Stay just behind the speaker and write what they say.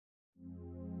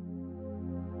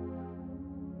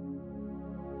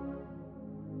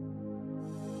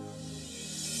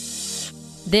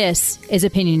This is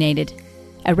Opinionated,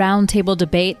 a roundtable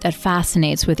debate that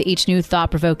fascinates with each new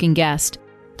thought-provoking guest.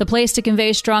 The place to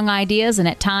convey strong ideas and,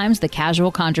 at times, the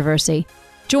casual controversy.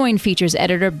 Join features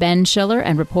editor Ben Schiller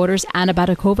and reporters Anna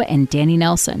Batakova and Danny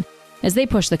Nelson as they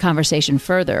push the conversation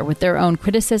further with their own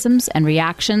criticisms and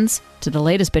reactions to the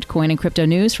latest Bitcoin and crypto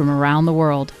news from around the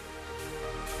world.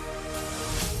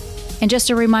 And just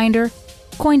a reminder,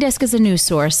 CoinDesk is a news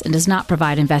source and does not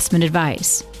provide investment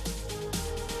advice.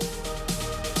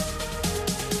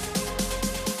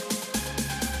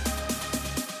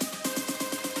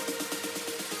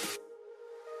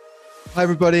 Hi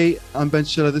everybody, I'm Ben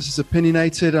Schiller. This is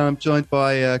Opinionated. I'm joined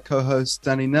by co-host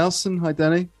Danny Nelson. Hi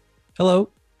Danny. Hello.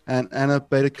 And Anna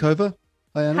Batakova.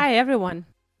 Hi Anna. Hi everyone.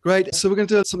 Great. So we're going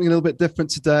to do something a little bit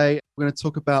different today. We're going to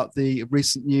talk about the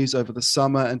recent news over the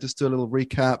summer and just do a little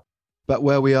recap about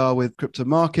where we are with crypto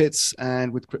markets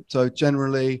and with crypto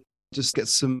generally. Just get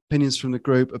some opinions from the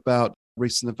group about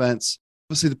recent events.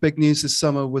 Obviously, the big news this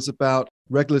summer was about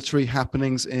regulatory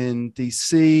happenings in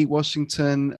DC,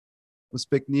 Washington. Was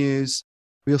big news.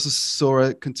 We also saw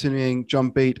a continuing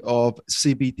drumbeat of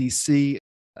CBDC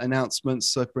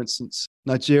announcements. So, for instance,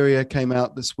 Nigeria came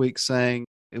out this week saying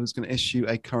it was going to issue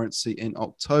a currency in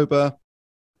October,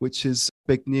 which is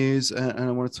big news. And I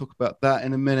want to talk about that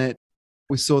in a minute.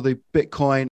 We saw the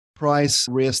Bitcoin price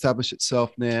reestablish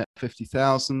itself near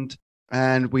 50,000.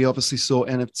 And we obviously saw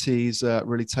NFTs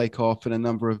really take off in a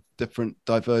number of different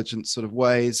divergent sort of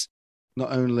ways.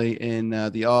 Not only in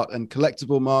the art and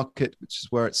collectible market, which is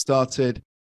where it started,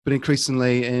 but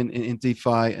increasingly in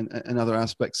DeFi and other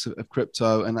aspects of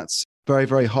crypto. And that's very,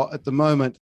 very hot at the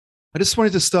moment. I just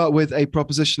wanted to start with a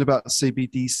proposition about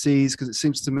CBDCs, because it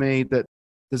seems to me that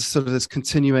there's sort of this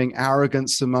continuing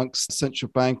arrogance amongst central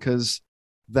bankers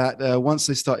that once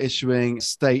they start issuing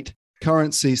state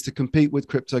currencies to compete with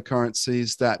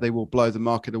cryptocurrencies, that they will blow the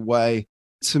market away.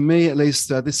 To me, at least,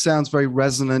 this sounds very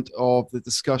resonant of the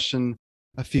discussion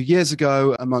a few years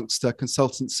ago amongst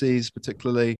consultancies,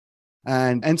 particularly,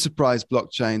 and enterprise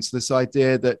blockchains. This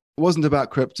idea that it wasn't about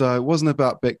crypto, it wasn't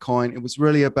about Bitcoin. It was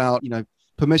really about,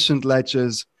 permissioned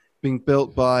ledgers being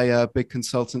built by big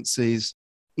consultancies.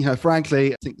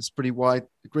 Frankly, I think there's pretty wide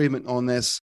agreement on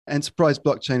this. Enterprise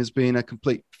blockchain has been a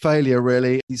complete failure,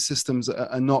 really. These systems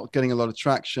are not getting a lot of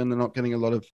traction. They're not getting a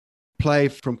lot of play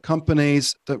from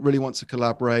companies that really want to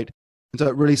collaborate and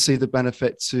don't really see the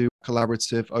benefit to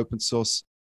collaborative open source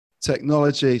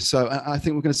technology. So I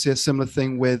think we're going to see a similar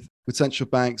thing with central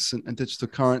banks and digital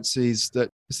currencies, that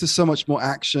there's just so much more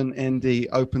action in the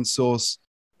open source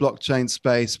blockchain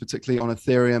space, particularly on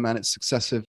Ethereum and its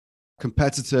successive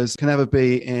competitors, can ever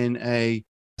be in a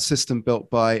system built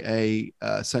by a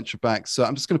central bank. So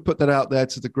I'm just going to put that out there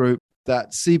to the group,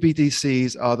 that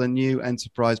CBDCs are the new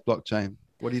enterprise blockchain.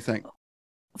 What do you think?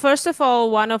 First of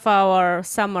all, one of our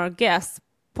summer guests,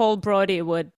 Paul Brody,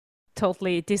 would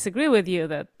totally disagree with you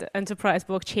that the enterprise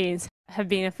blockchains have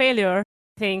been a failure.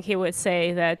 I think he would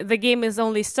say that the game is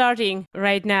only starting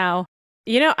right now.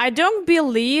 I don't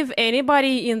believe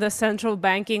anybody in the central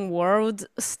banking world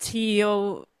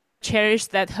still cherish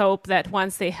that hope that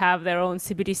once they have their own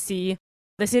CBDC,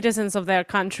 the citizens of their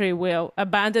country will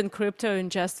abandon crypto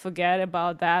and just forget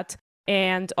about that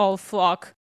and all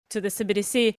flock to the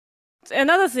CBDC.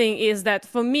 Another thing is that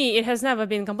for me, it has never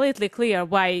been completely clear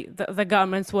why the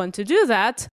governments want to do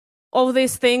that. All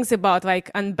these things about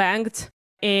unbanked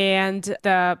and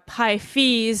the high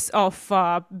fees of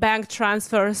bank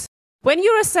transfers. When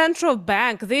you're a central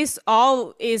bank, this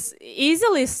all is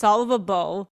easily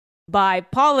solvable by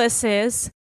policies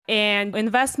and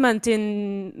investment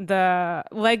in the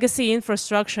legacy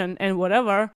infrastructure and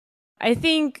whatever. I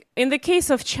think in the case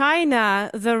of China,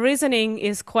 the reasoning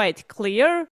is quite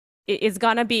clear. It's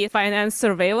going to be a finance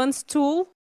surveillance tool,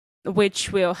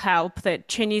 which will help the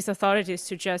Chinese authorities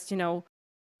to just,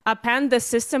 append the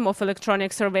system of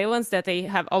electronic surveillance that they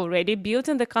have already built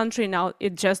in the country. Now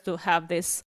it just to have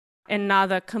this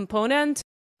another component.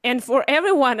 And for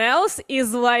everyone else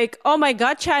is like, oh my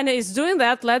God, China is doing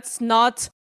that. Let's not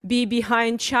be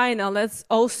behind China. Let's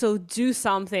also do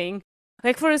something.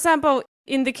 For example,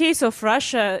 in the case of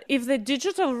Russia, if the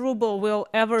digital ruble will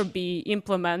ever be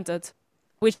implemented,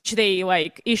 which they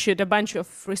issued a bunch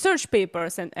of research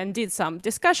papers and did some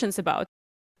discussions about.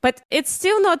 But it's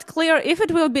still not clear if it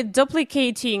will be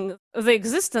duplicating the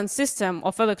existing system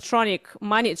of electronic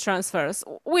money transfers,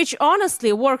 which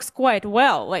honestly works quite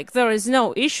well. There is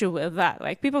no issue with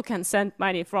that. People can send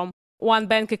money from one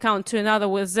bank account to another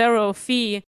with zero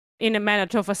fee in a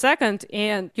matter of a second,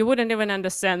 and you wouldn't even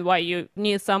understand why you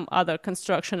need some other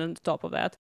construction on top of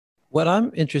that. What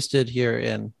I'm interested here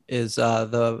in is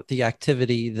the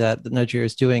activity that Nigeria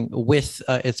is doing with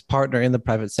its partner in the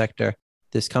private sector,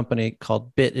 this company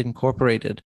called Bit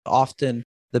Incorporated. Often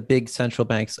the big central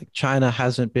banks like China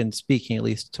hasn't been speaking, at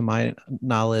least to my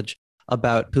knowledge,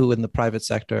 about who in the private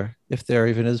sector, if there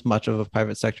even is much of a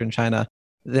private sector in China,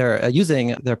 they're using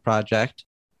their project.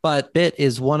 But Bit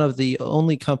is one of the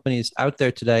only companies out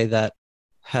there today that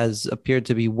has appeared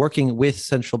to be working with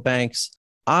central banks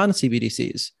on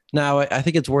CBDCs. Now, I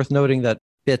think it's worth noting that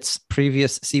Bit's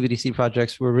previous CBDC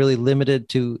projects were really limited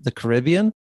to the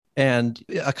Caribbean, and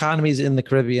economies in the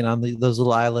Caribbean on those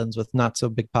little islands with not so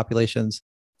big populations.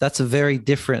 That's a very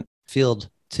different field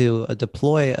to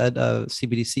deploy a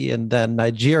CBDC in than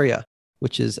Nigeria,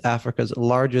 which is Africa's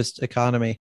largest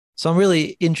economy. So I'm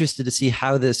really interested to see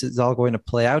how this is all going to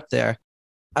play out there.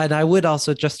 And I would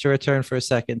also, just to return for a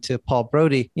second to Paul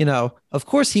Brody, of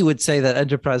course he would say that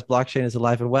enterprise blockchain is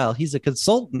alive and well. He's a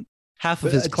consultant. Half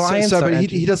of his clients but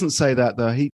he doesn't say that,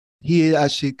 though. He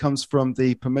actually comes from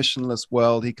the permissionless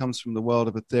world. He comes from the world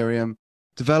of Ethereum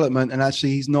development. And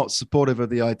actually, he's not supportive of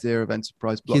the idea of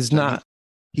enterprise blockchain. He's not.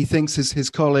 He thinks his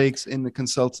colleagues in the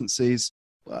consultancies,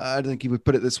 I don't think he would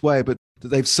put it this way, but that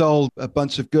they've sold a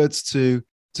bunch of goods to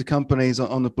companies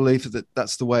on the belief that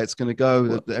that's the way it's going to go,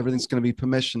 that everything's going to be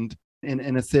permissioned in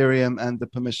Ethereum and the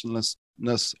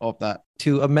permissionlessness of that.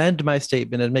 To amend my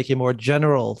statement and make a more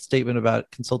general statement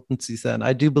about consultancies, then,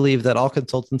 I do believe that all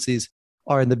consultancies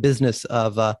are in the business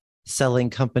of selling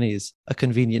companies a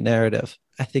convenient narrative.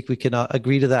 I think we can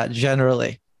agree to that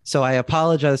generally. So I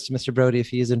apologize to Mr. Brody if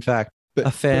he is in fact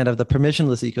a fan of the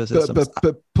permissionless ecosystem.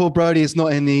 But Paul Brody is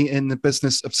not in the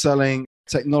business of selling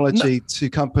technology to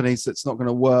companies that's not going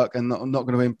to work and not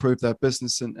going to improve their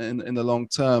business in the long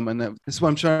term. And that's what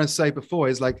I'm trying to say before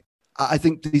is like, I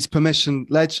think these permission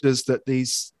ledgers that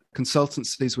these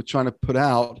consultancies were trying to put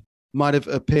out might have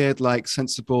appeared like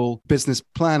sensible business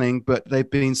planning, but they've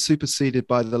been superseded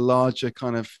by the larger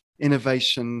kind of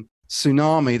innovation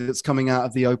tsunami that's coming out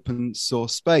of the open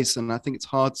source space. And I think it's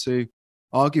hard to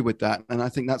argue with that. And I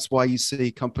think that's why you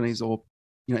see companies or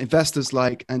investors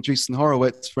like Andreessen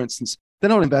Horowitz, for instance, they're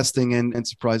not investing in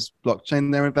enterprise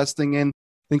blockchain. They're investing in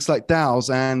things like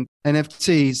DAOs and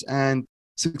NFTs and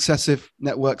successive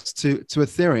networks to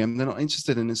Ethereum. They're not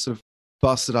interested in this sort of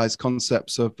bastardized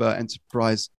concepts of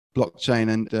enterprise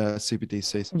blockchain and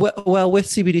CBDCs. Well, with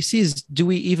CBDCs, do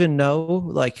we even know,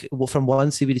 like, from one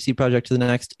CBDC project to the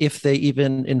next, if they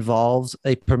even involve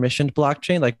a permissioned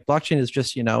blockchain? Like, blockchain is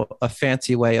just, a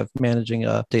fancy way of managing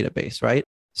a database, right?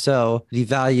 So the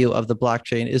value of the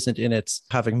blockchain isn't in its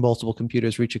having multiple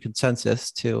computers reach a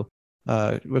consensus to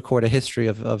record a history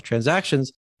of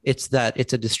transactions. It's that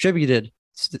it's a distributed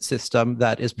system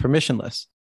that is permissionless.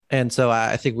 And so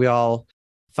I think we all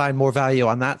find more value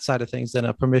on that side of things than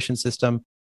a permission system.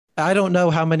 I don't know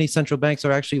how many central banks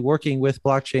are actually working with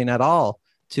blockchain at all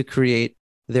to create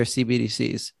their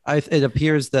CBDCs. It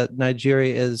appears that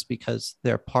Nigeria is because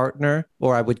their partner,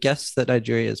 or I would guess that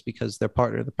Nigeria is because their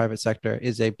partner in the private sector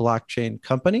is a blockchain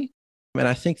company. And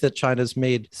I think that China's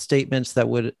made statements that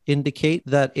would indicate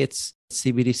that its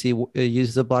CBDC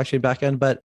uses a blockchain backend.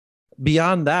 But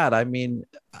beyond that, I mean,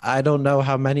 I don't know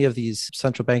how many of these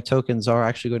central bank tokens are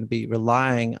actually going to be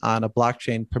relying on a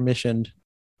blockchain permissioned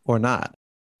or not.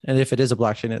 And if it is a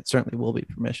blockchain, it certainly will be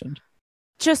permissioned.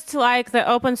 Just like the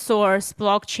open source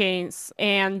blockchains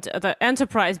and the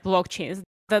enterprise blockchains,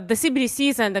 the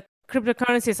CBDCs and the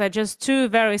cryptocurrencies are just two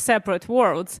very separate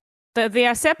worlds. They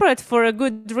are separate for a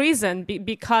good reason,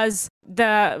 because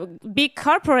the big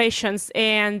corporations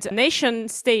and nation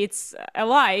states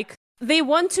alike, they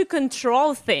want to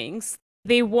control things.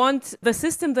 They want the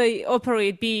system they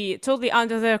operate be totally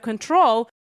under their control.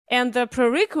 And the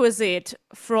prerequisite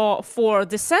for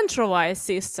decentralized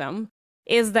system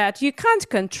is that you can't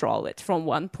control it from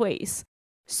one place.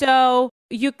 So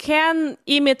you can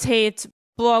imitate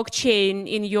blockchain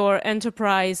in your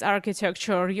enterprise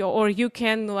architecture, or you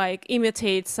can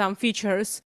imitate some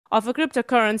features of a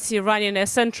cryptocurrency running a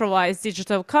centralized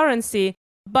digital currency,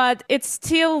 but it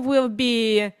still will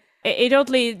be a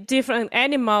totally different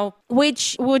animal,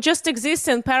 which will just exist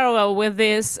in parallel with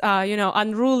this,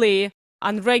 unruly,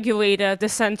 unregulated,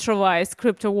 decentralized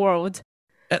crypto world.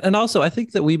 And also, I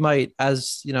think that we might,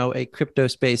 as a crypto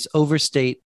space,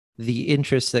 overstate the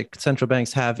interest that central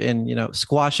banks have in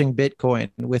squashing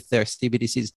Bitcoin with their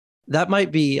CBDCs. That might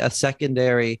be a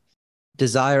secondary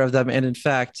desire of them. And in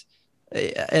fact,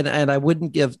 and I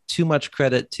wouldn't give too much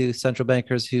credit to central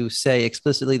bankers who say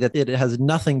explicitly that it has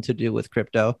nothing to do with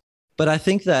crypto. But I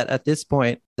think that at this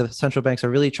point, the central banks are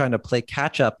really trying to play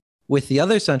catch up with the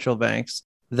other central banks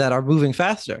that are moving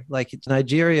faster. Like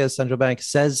Nigeria's central bank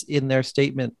says in their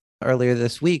statement earlier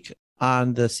this week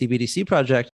on the CBDC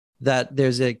project that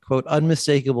there's a, quote,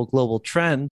 unmistakable global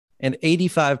trend, and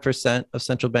 85% of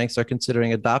central banks are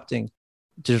considering adopting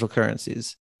digital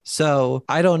currencies. So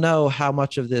I don't know how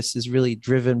much of this is really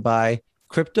driven by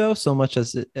crypto, so much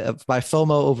as by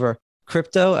FOMO over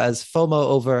crypto, as FOMO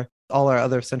over all our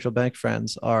other central bank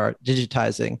friends are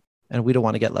digitizing, and we don't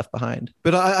want to get left behind.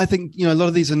 But I think, a lot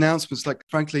of these announcements, like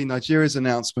frankly, Nigeria's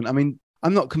announcement, I mean,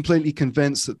 I'm not completely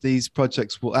convinced that these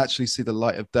projects will actually see the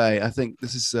light of day. I think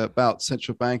this is about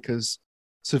central bankers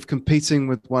sort of competing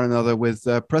with one another with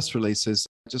press releases,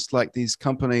 just like these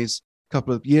companies a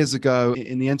couple of years ago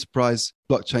in the enterprise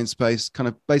blockchain space kind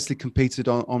of basically competed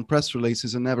on press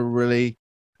releases and never really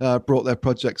brought their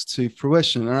projects to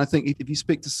fruition. And I think if you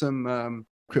speak to some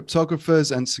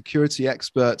cryptographers and security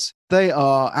experts, they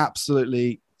are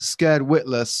absolutely scared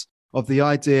witless of the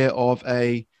idea of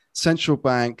a central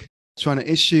bank trying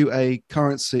to issue a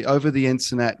currency over the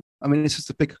internet. I mean, it's just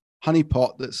a big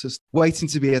honeypot that's just waiting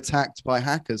to be attacked by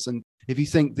hackers. And if you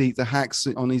think the hacks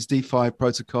on these DeFi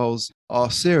protocols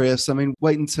are serious, I mean,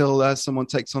 wait until someone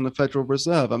takes on the Federal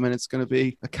Reserve. I mean, it's going to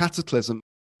be a cataclysm.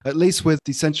 At least with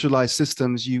decentralized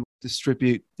systems, you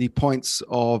distribute the points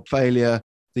of failure,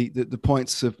 the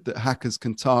points that hackers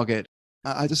can target.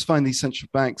 I just find these central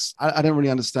banks, I don't really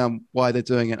understand why they're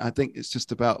doing it. I think it's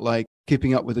just about like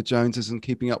keeping up with the Joneses and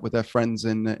keeping up with their friends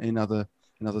in other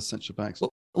central banks.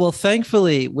 Well,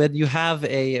 thankfully, when you have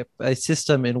a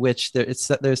system in which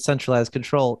there's centralized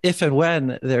control, if and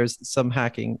when there's some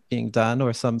hacking being done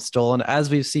or some stolen, as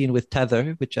we've seen with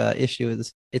Tether, which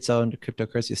issues its own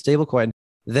cryptocurrency stablecoin,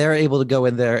 they're able to go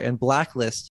in there and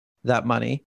blacklist that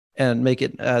money and make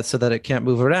it so that it can't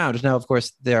move around. Now, of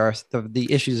course, there are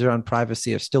the issues around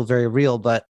privacy are still very real,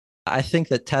 but I think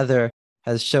that Tether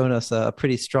has shown us a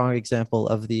pretty strong example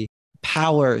of the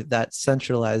power that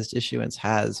centralized issuance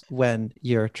has when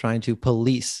you're trying to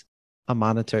police a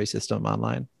monetary system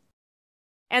online.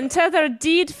 And Tether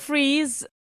did freeze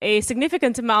a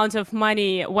significant amount of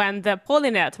money when the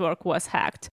Poly network was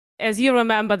hacked. As you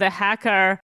remember, the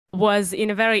hacker was in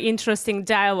a very interesting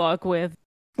dialogue with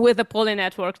the Poly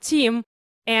network team,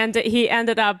 and he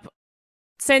ended up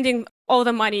sending all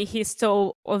the money he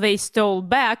stole or they stole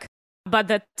back, but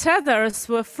the tethers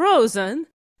were frozen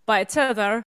by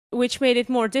Tether, which made it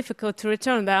more difficult to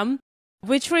return them,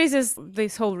 which raises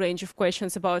this whole range of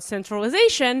questions about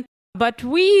centralization. But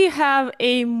we have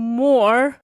a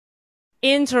more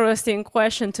interesting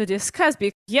question to discuss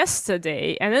because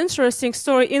yesterday an interesting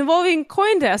story involving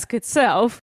CoinDesk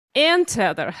itself and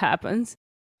Tether happened.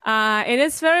 And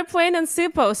it's very plain and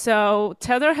simple. So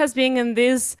Tether has been in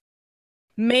this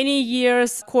many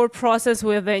years court process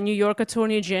with the New York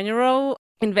Attorney General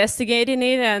investigating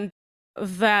it, and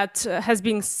that has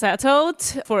been settled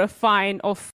for a fine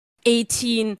of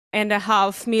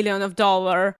 $18.5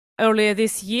 million earlier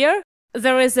this year.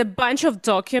 There is a bunch of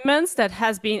documents that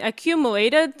has been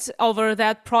accumulated over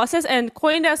that process, and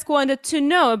CoinDesk wanted to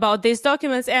know about these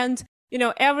documents and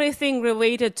everything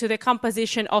related to the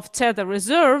composition of Tether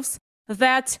reserves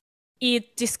that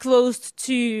it disclosed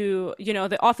to,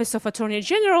 the Office of Attorney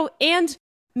General and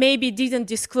maybe didn't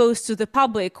disclose to the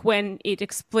public when it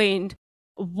explained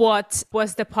what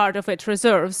was the part of its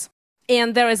reserves.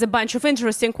 And there is a bunch of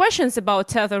interesting questions about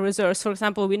Tether reserves. For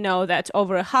example, we know that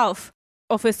over half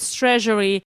of its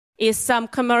treasury is some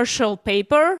commercial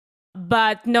paper,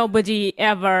 but nobody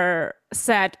ever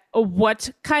said what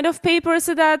kind of papers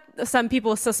are that. Some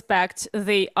people suspect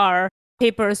they are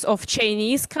papers of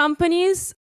Chinese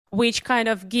companies, which kind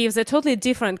of gives a totally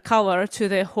different color to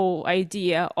the whole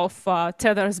idea of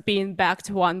tethers being backed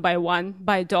one by one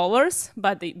by dollars,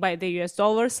 by the US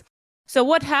dollars. So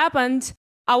what happened?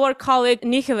 Our colleague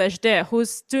Nikhilesh De,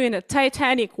 who's doing a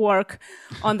titanic work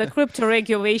on the crypto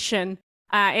regulation,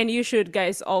 and you should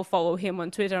guys all follow him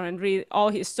on Twitter and read all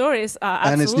his stories.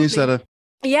 And his newsletter.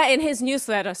 Yeah, in his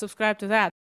newsletter, subscribe to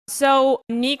that. So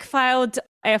Nick filed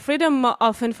a Freedom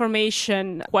of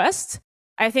Information request,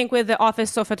 I think with the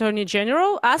Office of Attorney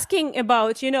General, asking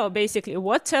about, basically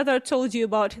what Tether told you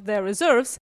about their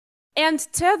reserves. And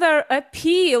Tether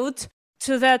appealed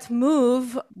to that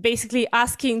move, basically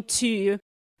asking to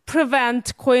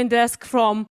prevent CoinDesk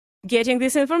from getting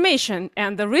this information.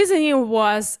 And the reasoning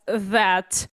was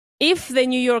that if the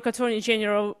New York Attorney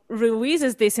General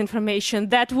releases this information,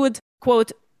 that would,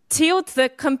 quote, tilt the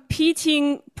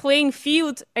competing playing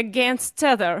field against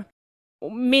Tether,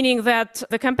 meaning that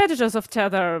the competitors of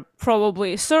Tether,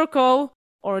 probably Circle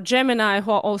or Gemini,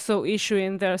 who are also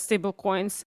issuing their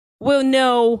stablecoins, will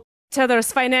know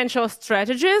Tether's financial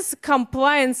strategies,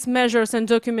 compliance measures and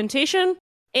documentation,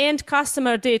 and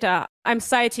customer data. I'm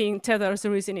citing Tether's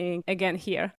reasoning again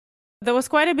here. There was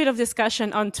quite a bit of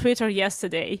discussion on Twitter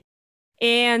yesterday,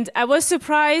 and I was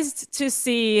surprised to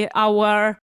see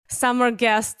our summer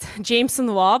guest, Jameson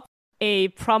Lopp, a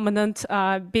prominent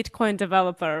Bitcoin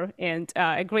developer and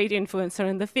a great influencer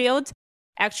in the field,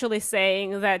 actually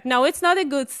saying that, no, it's not a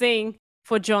good thing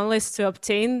for journalists to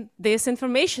obtain this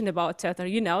information about Tether.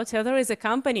 Tether is a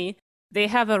company. They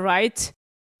have a right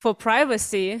for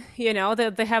privacy,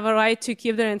 that they have a right to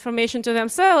keep their information to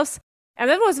themselves. And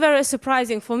that was very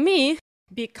surprising for me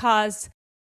because,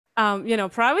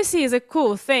 privacy is a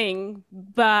cool thing,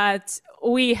 but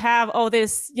we have all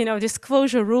this,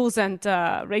 disclosure rules and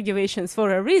regulations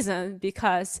for a reason,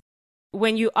 because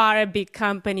when you are a big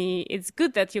company, it's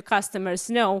good that your customers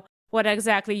know what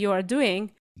exactly you are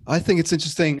doing. I think it's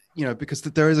interesting, because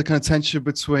there is a kind of tension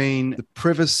between the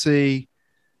privacy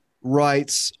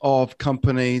rights of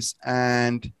companies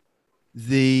and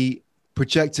the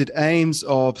projected aims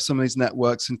of some of these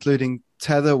networks, including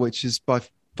Tether, which is by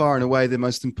far and away the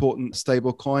most important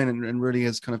stable coin and really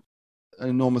is kind of an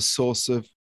enormous source of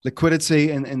liquidity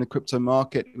in the crypto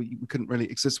market. We couldn't really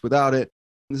exist without it.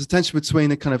 There's a tension between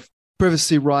the kind of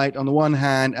privacy right on the one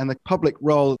hand and the public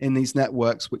role in these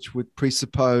networks, which would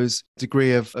presuppose a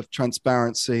degree of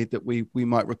transparency that we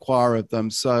might require of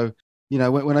them. So,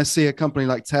 when I see a company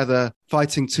like Tether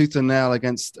fighting tooth and nail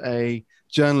against a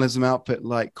journalism outfit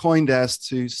like CoinDesk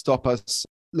to stop us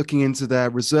looking into their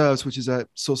reserves, which is a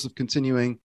source of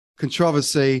continuing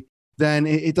controversy, then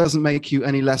it doesn't make you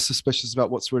any less suspicious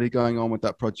about what's really going on with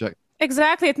that project.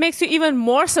 Exactly. It makes you even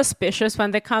more suspicious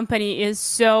when the company is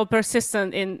so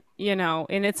persistent in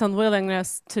its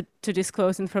unwillingness to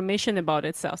disclose information about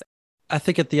itself. I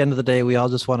think at the end of the day, we all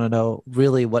just want to know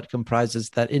really what comprises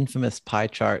that infamous pie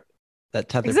chart that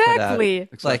Tether put out. Exactly.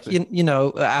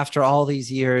 Like, after all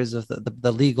these years of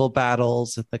the legal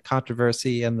battles and the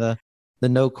controversy and the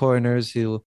no coiners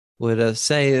who would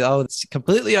say, oh, it's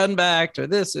completely unbacked or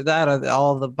this or that, or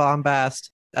all the bombast.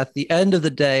 At the end of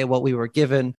the day, what we were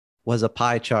given was a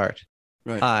pie chart,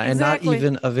 right? And not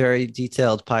even a very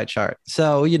detailed pie chart.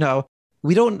 So,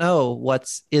 we don't know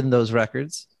what's in those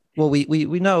records. Well,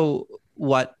 we know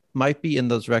what might be in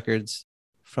those records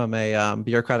from a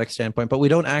bureaucratic standpoint, but we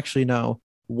don't actually know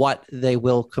what they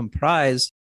will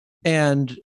comprise.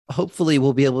 And hopefully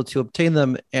we'll be able to obtain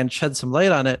them and shed some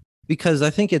light on it, because I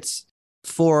think it's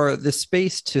for the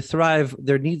space to thrive,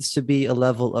 there needs to be a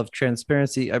level of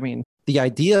transparency. I mean, the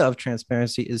idea of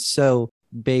transparency is so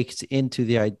baked into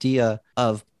the idea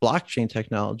of blockchain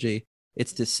technology.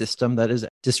 It's this system that is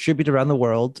distributed around the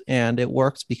world, and it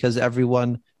works because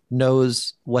everyone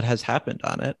knows what has happened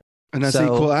on it. And has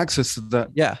equal access to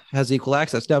that. Yeah, has equal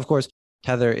access. Now, of course,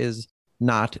 Tether is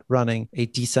not running a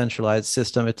decentralized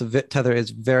system. Tether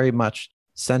is very much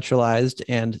centralized,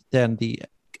 and then the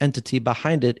entity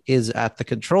behind it is at the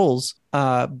controls.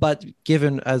 But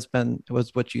given, as Ben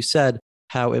was what you said,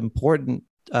 how important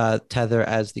Tether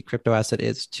as the crypto asset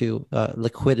is to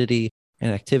liquidity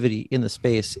and activity in the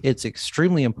space, it's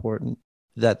extremely important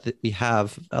that we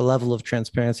have a level of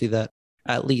transparency that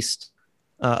at least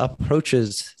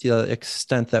approaches the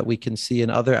extent that we can see in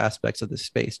other aspects of the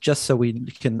space, just so we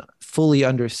can fully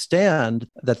understand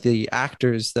that the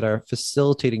actors that are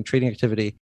facilitating trading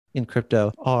activity in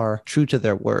crypto are true to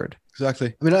their word.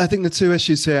 Exactly. I mean, I think the two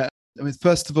issues here,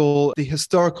 first of all, the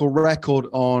historical record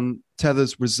on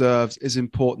Tether's reserves is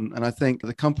important. And I think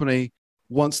the company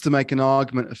wants to make an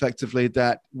argument effectively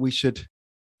that we should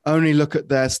only look at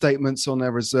their statements on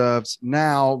their reserves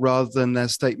now rather than their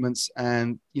statements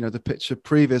and, the picture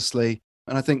previously.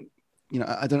 And I think,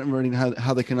 I don't really know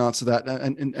how they can answer that.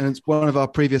 And it's one of our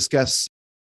previous guests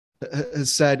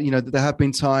has said, that there have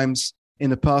been times in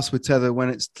the past with Tether when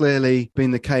it's clearly been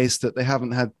the case that they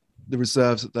haven't had the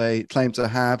reserves that they claim to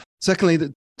have. Secondly,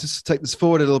 to take this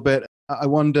forward a little bit, I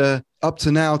wonder, up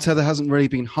to now, Tether hasn't really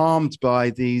been harmed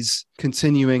by these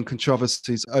continuing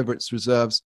controversies over its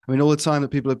reserves. I mean, all the time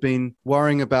that people have been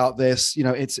worrying about this,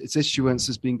 its issuance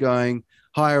has been going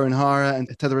higher and higher, and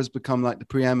Tether has become like the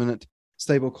preeminent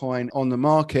stablecoin on the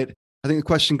market. I think the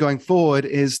question going forward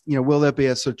is, will there be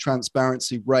a sort of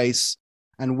transparency race,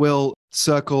 and will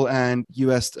Circle and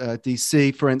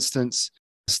USDC, for instance,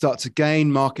 start to gain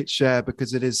market share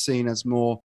because it is seen as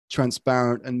more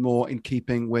transparent and more in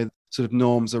keeping with sort of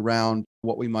norms around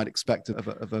what we might expect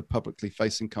of a publicly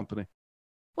facing company?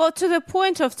 Well, to the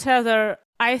point of Tether,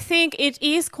 I think it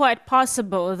is quite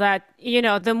possible that,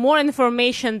 the more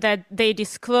information that they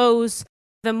disclose,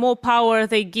 the more power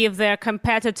they give their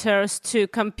competitors to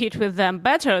compete with them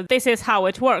better. This is how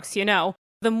it works,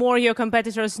 The more your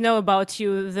competitors know about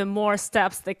you, the more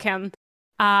steps they can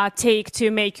take to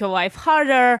make your life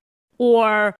harder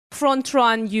or front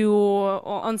run you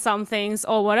on some things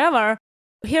or whatever.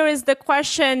 Here is the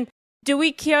question, do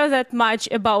we care that much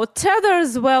about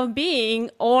Tether's well-being,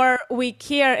 or we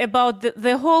care about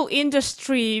the whole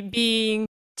industry being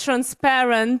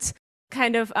transparent,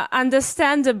 kind of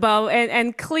understandable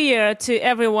and clear to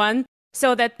everyone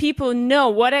so that people know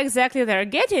what exactly they're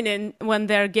getting in when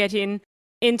they're getting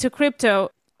into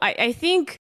crypto? I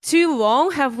think too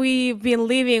long have we been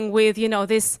living with,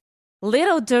 this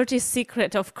little dirty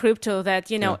secret of crypto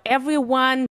that,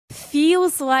 everyone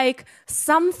feels like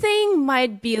something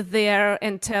might be there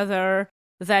in Tether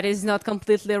that is not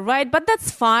completely right, but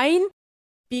that's fine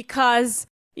because,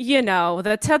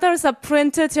 the Tethers are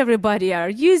printed, everybody are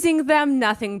using them,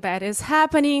 nothing bad is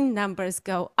happening, numbers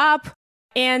go up.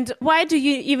 And why do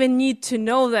you even need to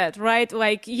know that, right?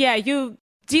 Like, yeah, you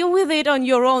deal with it on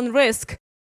your own risk.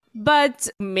 But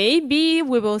maybe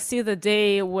we will see the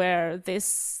day where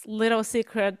this little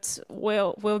secret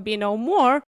will be no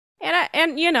more. And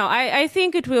I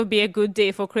think it will be a good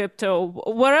day for crypto.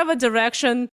 Wherever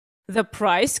direction the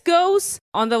price goes,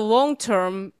 on the long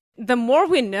term, the more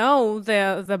we know,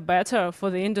 the better for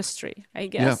the industry, I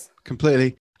guess. Yeah,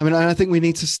 completely. I mean, I think we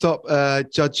need to stop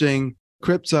judging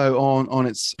crypto on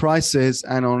its prices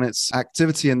and on its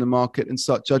activity in the market and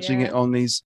start judging it on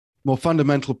these more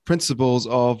fundamental principles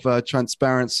of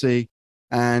transparency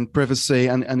and privacy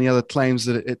and the other claims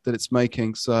that it's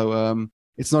making. So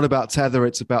it's not about Tether,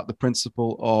 it's about the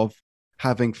principle of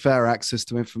having fair access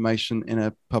to information in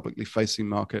a publicly facing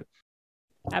market.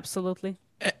 Absolutely.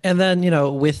 And then,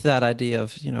 with that idea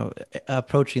of,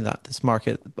 approaching this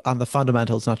market on the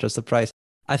fundamentals, not just the price,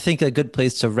 I think a good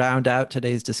place to round out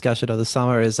today's discussion of the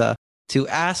summer is to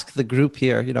ask the group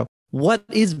here, what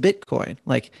is Bitcoin?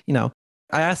 Like,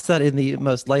 I asked that in the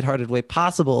most lighthearted way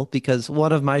possible because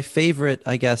one of my favorite,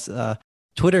 I guess,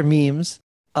 Twitter memes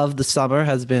of the summer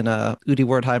has been Udi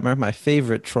Wertheimer, my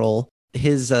favorite troll,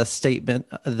 his statement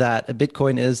that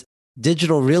Bitcoin is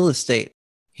digital real estate.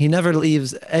 He never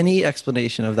leaves any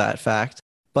explanation of that fact,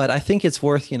 but I think it's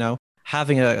worth,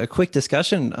 having a quick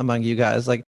discussion among you guys.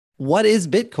 Like, what is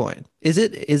Bitcoin? Is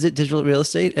it digital real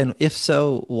estate? And if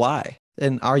so, why?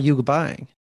 And are you buying?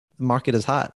 The market is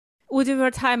hot. Udi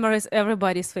Wertheimer is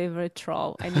everybody's favorite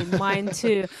troll. I mean, mine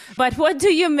too. But what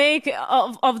do you make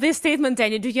of this statement,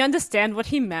 Danny? Do you understand what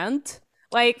he meant?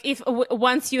 Like, if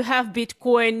once you have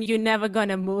Bitcoin, you're never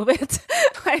gonna move it.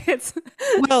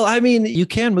 Well, I mean, you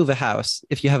can move a house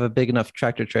if you have a big enough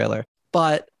tractor trailer,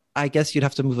 but I guess you'd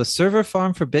have to move a server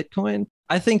farm for Bitcoin.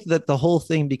 I think that the whole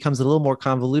thing becomes a little more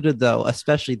convoluted, though,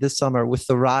 especially this summer with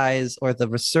the rise or the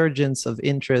resurgence of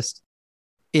interest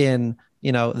in,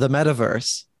 the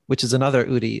metaverse, which is another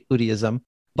Udiism.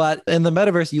 But in the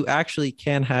metaverse, you actually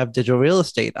can have digital real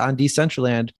estate on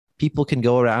Decentraland. People can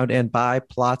go around and buy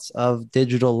plots of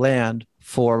digital land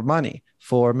for money,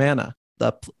 for mana.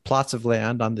 The plots of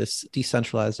land on this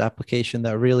decentralized application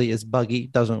that really is buggy,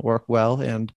 doesn't work well,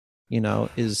 and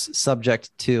is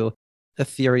subject to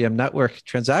Ethereum network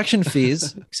transaction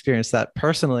fees. Experienced that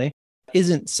personally.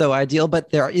 Isn't so ideal,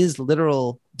 but there is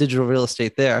literal digital real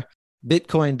estate there.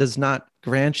 Bitcoin does not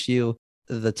grant you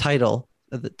the title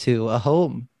to a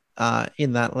home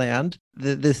in that land.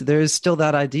 There is still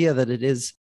that idea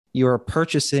that you're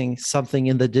purchasing something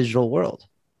in the digital world.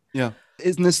 Yeah.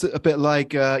 Isn't this a bit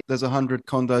like there's 100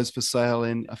 condos for sale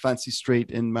in a fancy street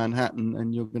in Manhattan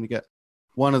and you're going to get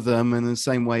one of them, and in the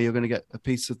same way you're going to get a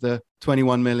piece of the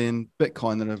 21 million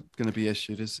Bitcoin that are going to be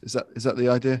issued? Is that the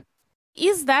idea?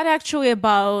 Is that actually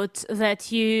about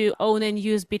that you own and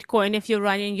use Bitcoin if you're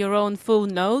running your own full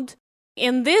node?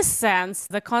 In this sense,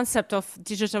 the concept of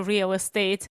digital real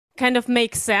estate kind of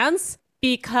makes sense,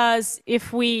 because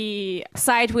if we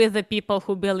side with the people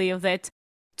who believe that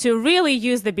to really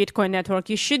use the Bitcoin network,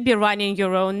 you should be running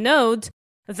your own node,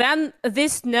 then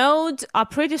this node are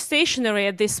pretty stationary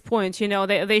at this point.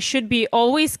 They should be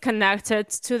always connected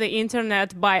to the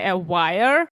internet by a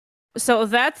wire. So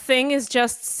that thing is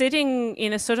just sitting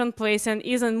in a certain place and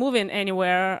isn't moving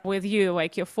anywhere with you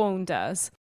like your phone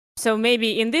does. So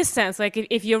maybe in this sense, like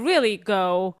if you really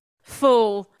go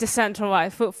full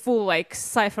decentralized, full like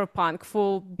cypherpunk,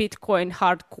 full Bitcoin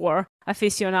hardcore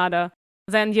aficionado,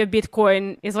 then your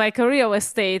Bitcoin is like a real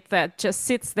estate that just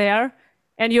sits there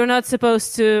and you're not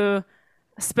supposed to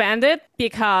spend it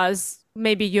because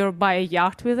maybe you'll buy a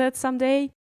yacht with it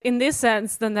someday. In this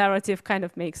sense, the narrative kind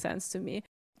of makes sense to me.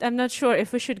 I'm not sure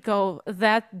if we should go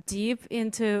that deep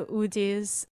into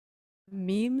Udi's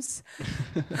memes.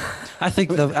 I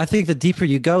think the deeper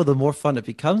you go, the more fun it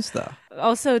becomes, though.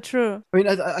 Also true. I mean,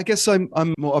 I guess I'm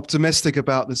more optimistic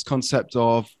about this concept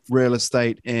of real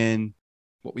estate in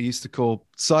what we used to call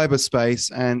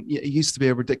cyberspace. And it used to be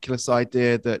a ridiculous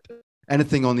idea that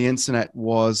anything on the internet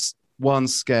was, one,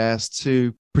 scarce,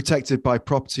 two, protected by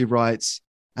property rights,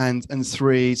 and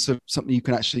three, sort of something you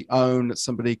can actually own that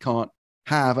somebody can't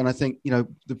have. And I think,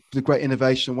 the great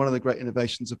innovation, one of the great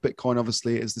innovations of Bitcoin,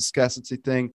 obviously, is the scarcity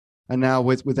thing. And now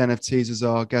with NFTs, as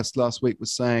our guest last week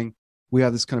was saying, we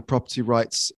have this kind of property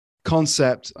rights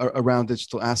concept around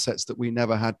digital assets that we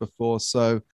never had before.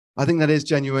 So I think that is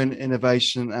genuine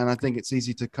innovation. And I think it's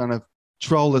easy to kind of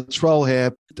troll the troll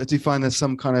here. I do find there's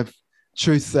some kind of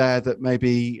truth there that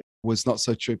maybe was not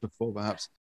so true before, perhaps.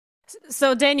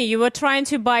 So, Danny, you were trying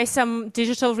to buy some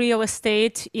digital real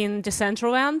estate in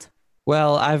Decentraland?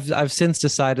 Well, I've since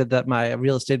decided that my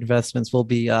real estate investments will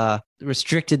be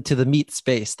restricted to the meat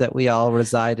space that we all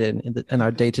reside in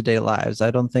our day-to-day lives.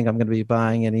 I don't think I'm going to be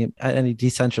buying any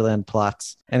Decentraland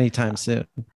plots anytime soon.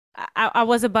 I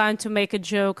was about to make a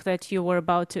joke that you were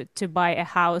about to buy a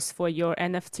house for your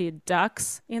NFT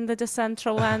ducks in the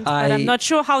Decentraland, but I'm not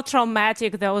sure how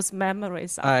traumatic those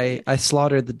memories are. I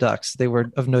slaughtered the ducks. They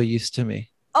were of no use to me.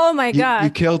 Oh my God. You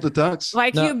killed the ducks?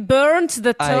 Like no, you burned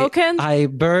the token? I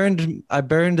burned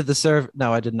the server.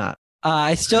 No, I did not.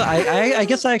 I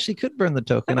guess I actually could burn the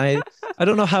token. I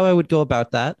don't know how I would go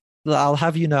about that. I'll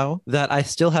have you know that I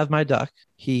still have my duck.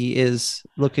 He is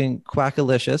looking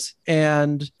quackalicious,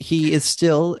 and he is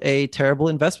still a terrible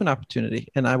investment opportunity.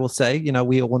 And I will say,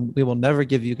 we will never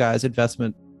give you guys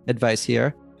investment advice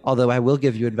here, although I will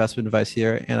give you investment advice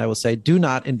here. And I will say, do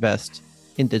not invest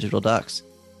in digital ducks.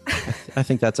 I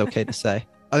think that's okay to say.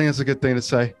 I think that's a good thing to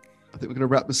say. I think we're going to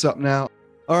wrap this up now.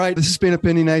 All right, this has been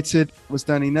Opinionated. It was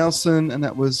Danny Nelson, and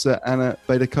that was Anna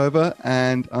Baydakova,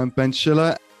 and I'm Ben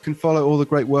Schiller. You can follow all the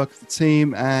great work of the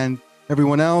team and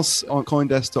everyone else on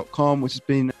Coindesk.com, which has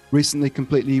been recently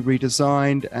completely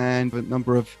redesigned and a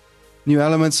number of new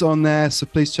elements on there. So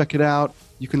please check it out.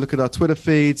 You can look at our Twitter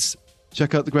feeds,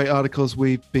 check out the great articles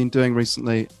we've been doing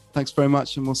recently. Thanks very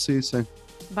much, and we'll see you soon.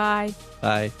 Bye.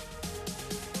 Bye.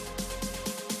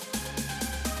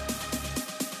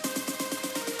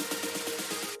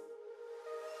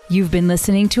 You've been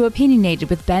listening to Opinionated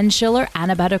with Ben Schiller,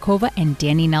 Anna Baydakova, and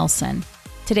Danny Nelson.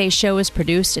 Today's show is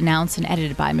produced, announced, and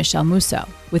edited by Michelle Musso,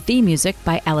 with theme music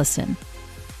by Ellison.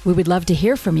 We would love to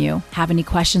hear from you. Have any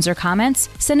questions or comments?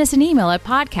 Send us an email at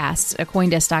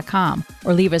podcasts@coindesk.com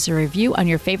or leave us a review on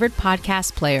your favorite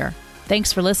podcast player.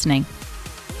 Thanks for listening.